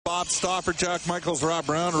Bob Stauffer, Jack Michaels, Rob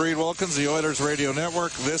Brown, Reed Wilkins, the Oilers Radio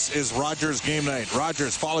Network. This is Rogers Game Night.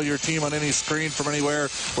 Rogers, follow your team on any screen from anywhere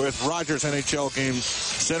with Rogers NHL Game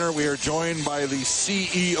Center. We are joined by the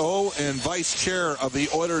CEO and Vice Chair of the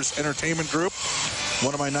Oilers Entertainment Group,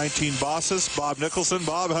 one of my 19 bosses, Bob Nicholson.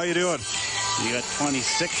 Bob, how you doing? You got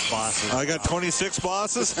 26 bosses. I got 26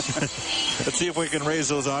 bosses? Let's see if we can raise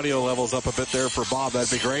those audio levels up a bit there for Bob.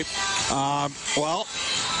 That'd be great. Well,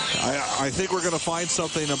 I think we're going to find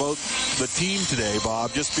something about the team today,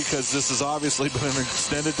 Bob, just because this has obviously been an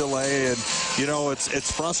extended delay, and, you know,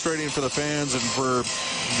 it's frustrating for the fans and for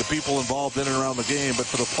the people involved in and around the game, but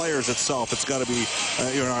for the players itself, it's got to be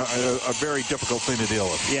a very difficult thing to deal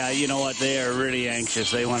with. Yeah, you know what? They are really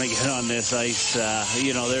anxious. They want to get on this ice.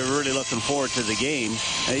 They're really looking forward to the game,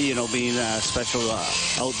 being a special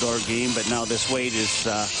outdoor game, but now this wait is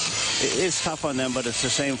tough on them, but it's the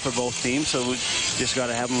same for both teams, so we just got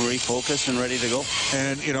to have them refocused and ready to go.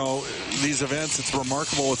 And, these events, it's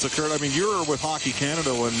remarkable what's occurred. I mean, you were with Hockey Canada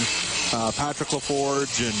when Patrick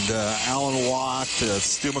LaForge and Alan Watt,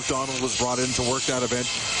 Stu McDonald was brought in to work that event.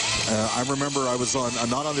 I remember I was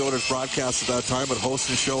not on the Oilers broadcast at that time, but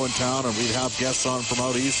hosting a show in town, and we'd have guests on from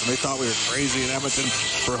out east, and they thought we were crazy in Edmonton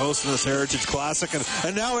for hosting this Heritage Classic,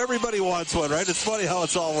 and now everybody wants one, right? It's funny how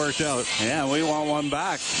it's all worked out. Yeah, we want one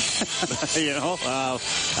back.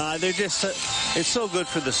 They're just, it's so good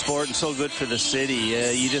for the sport and so good for the city.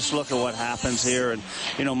 You just look at what happens here, and,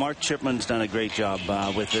 Mark Chipman's done a great job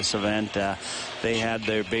with this event. They had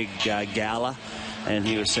their big gala, and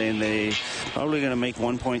he was saying they probably going to make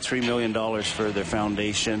 $1.3 million for their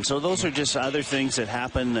foundation. So those are just other things that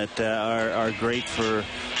happen that are great for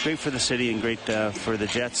the city and great for the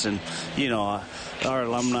Jets. And, our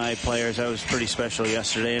alumni players, that was pretty special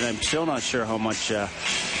yesterday, and I'm still not sure how much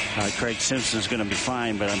Craig Simpson's going to be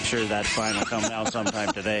fined, but I'm sure that fine will come down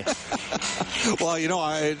sometime today. Well,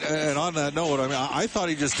 and on that note, I thought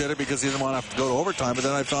he just did it because he didn't want to have to go to overtime, but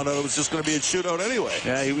then I found out it was just going to be a shootout anyway.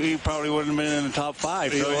 Yeah, he probably wouldn't have been in the top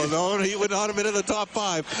five. No, he would not have been in the top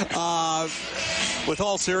five. With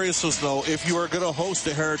all seriousness, though, if you are going to host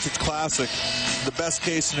a Heritage Classic, the best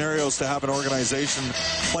case scenario is to have an organization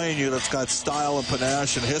playing you that's got style and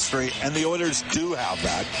panache and history, and the Oilers do have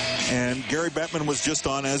that. And Gary Bettman was just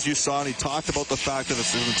on, as you saw, and he talked about the fact that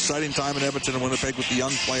it's an exciting time in Edmonton and Winnipeg with the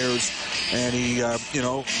young players, and he,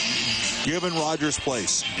 given Rogers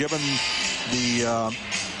Place, given the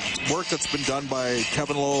work that's been done by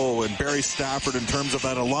Kevin Lowe and Barry Stafford in terms of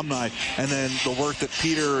that alumni, and then the work that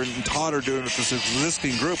Peter and Todd are doing with this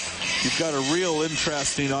existing group, you've got a real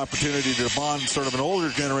interesting opportunity to bond sort of an older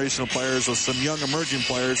generation of players with some young emerging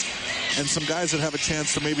players and some guys that have a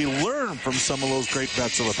chance to maybe learn from some of those great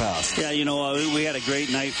vets of the past. Yeah, we had a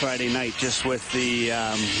great night Friday night just with the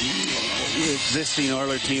existing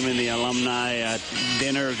Oiler team and the alumni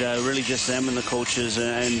dinner, really just them and the coaches,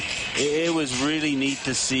 and it was really neat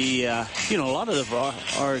to see. A lot of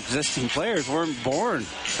our existing players weren't born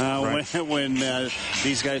right. when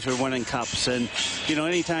these guys were winning cups, and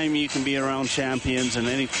anytime you can be around champions, and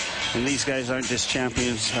these guys aren't just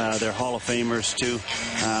champions, they're Hall of Famers too.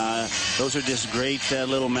 Those are just great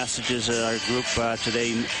little messages that our group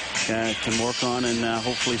today can work on and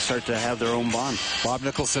hopefully start to have their own bond. Bob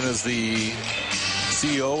Nicholson is the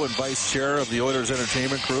CEO and Vice Chair of the Oilers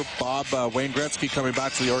Entertainment Group. Bob, Wayne Gretzky coming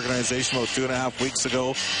back to the organization about 2.5 weeks ago.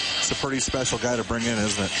 It's a pretty special guy to bring in,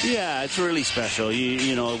 isn't it? Yeah, it's really special.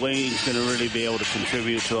 Wayne's going to really be able to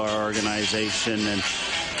contribute to our organization, and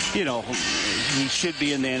he should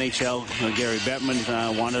be in the NHL. Gary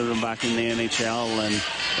Bettman wanted him back in the NHL,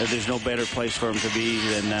 and there's no better place for him to be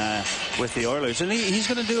than with the Oilers. And he's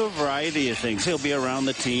going to do a variety of things. He'll be around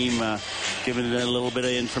the team, giving a little bit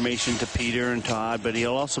of information to Peter and Todd, but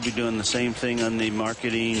he'll also be doing the same thing on the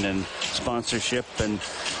marketing and sponsorship, and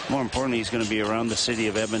more importantly, he's going to be around the city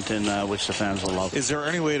of Edmonton, which the fans will love. Is there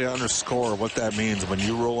any way to underscore what that means when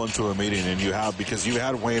you roll into a meeting and because you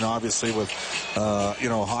had Wayne obviously with,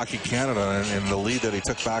 Hockey Canada and the lead that he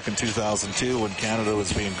took back in 2002 when Canada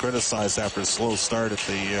was being criticized after a slow start at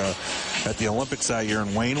the Olympics that year,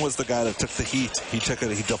 and Wayne was the guy that took the heat. He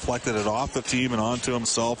deflected it off the team and onto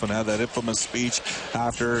himself, and had that infamous speech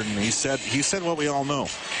after, and he said what we all know.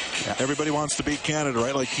 Yeah. Everybody wants to beat Canada,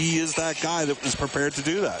 right? Like, he is that guy that is prepared to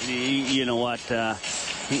do that. You know what?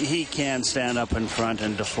 He can stand up in front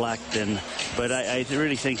and deflect, but I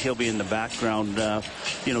really think he'll be in the background,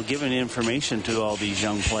 giving information to all these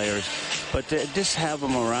young players. But just have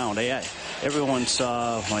them around. everyone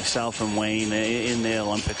saw myself and Wayne in the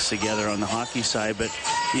Olympics together on the hockey side, but,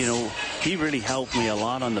 you know, he really helped me a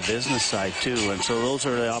lot on the business side, too. And so those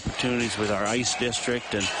are the opportunities with our ice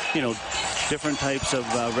district and, you know, different types of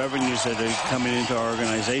revenues that are coming into our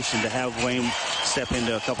organization. To have Wayne step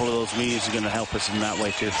into a couple of those meetings is going to help us in that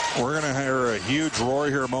way, too. We're going to hear a huge roar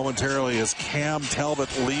here momentarily as Cam Talbot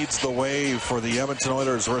leads the way for the Edmonton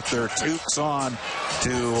Oilers with their toques on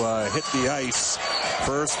to hit the ice.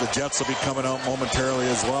 First, the Jets will be coming out momentarily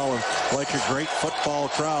as well. And like a great football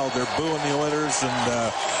crowd, they're booing the Oilers,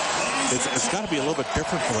 and it's got to be a little bit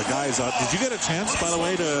different for the guys out. Did you get a chance, by the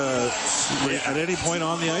way, to at any point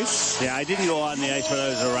on the ice? Yeah, I didn't go on the ice, but I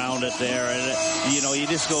was around it there. And, you know, you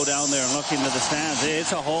just go down there and look into the stands.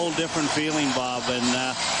 It's a whole different feeling, Bob. And,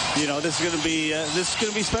 you know, this is going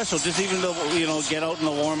to be special. Just even to, you know, get out in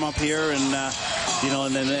the warm-up here and, you know,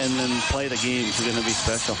 and then play the games is going to be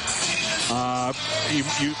special.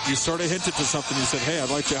 You sort of hinted to something. You said, hey, I'd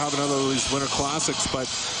like to have another of these Winter Classics,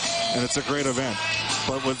 and it's a great event.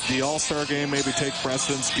 But would the All-Star game maybe take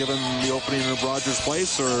precedence given the opening of Rogers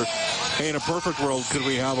Place? Or, hey, in a perfect world, could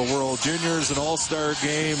we have a World Juniors, an All-Star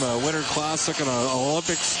game, a Winter Classic, and an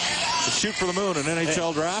Olympics? Shoot for the moon, an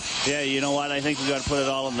NHL draft? Yeah, you know what? I think we've got to put it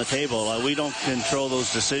all on the table. We don't control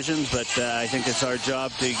those decisions, but I think it's our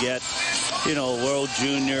job to get, you know, World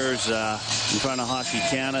Juniors in front of Hockey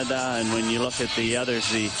Canada. And when you look at the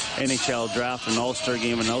others, the NHL draft, an All-Star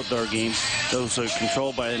game, an outdoor game, those are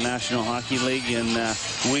controlled by the National Hockey League. And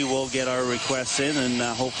we will get our requests in, and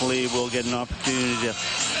hopefully we'll get an opportunity to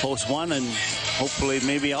host one, and hopefully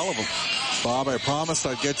maybe all of them. Bob, I promised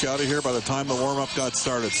I'd get you out of here by the time the warm-up got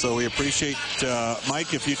started. So we appreciate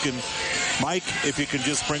Mike. If you can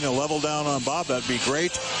just bring a level down on Bob, that'd be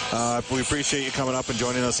great. We appreciate you coming up and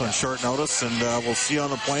joining us on short notice, and we'll see you on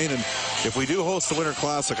the plane. And if we do host the Winter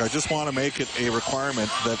Classic, I just want to make it a requirement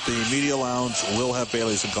that the media lounge will have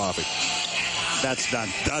Baileys and coffee. That's done.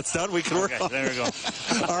 That's done. We can work on there we go.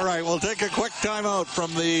 All right, we'll take a quick timeout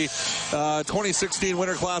from the 2016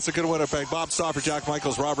 Winter Classic in Winnipeg. Bob Stauffer, Jack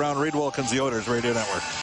Michaels, Rob Brown, Reed Wilkins, the Oilers Radio Network.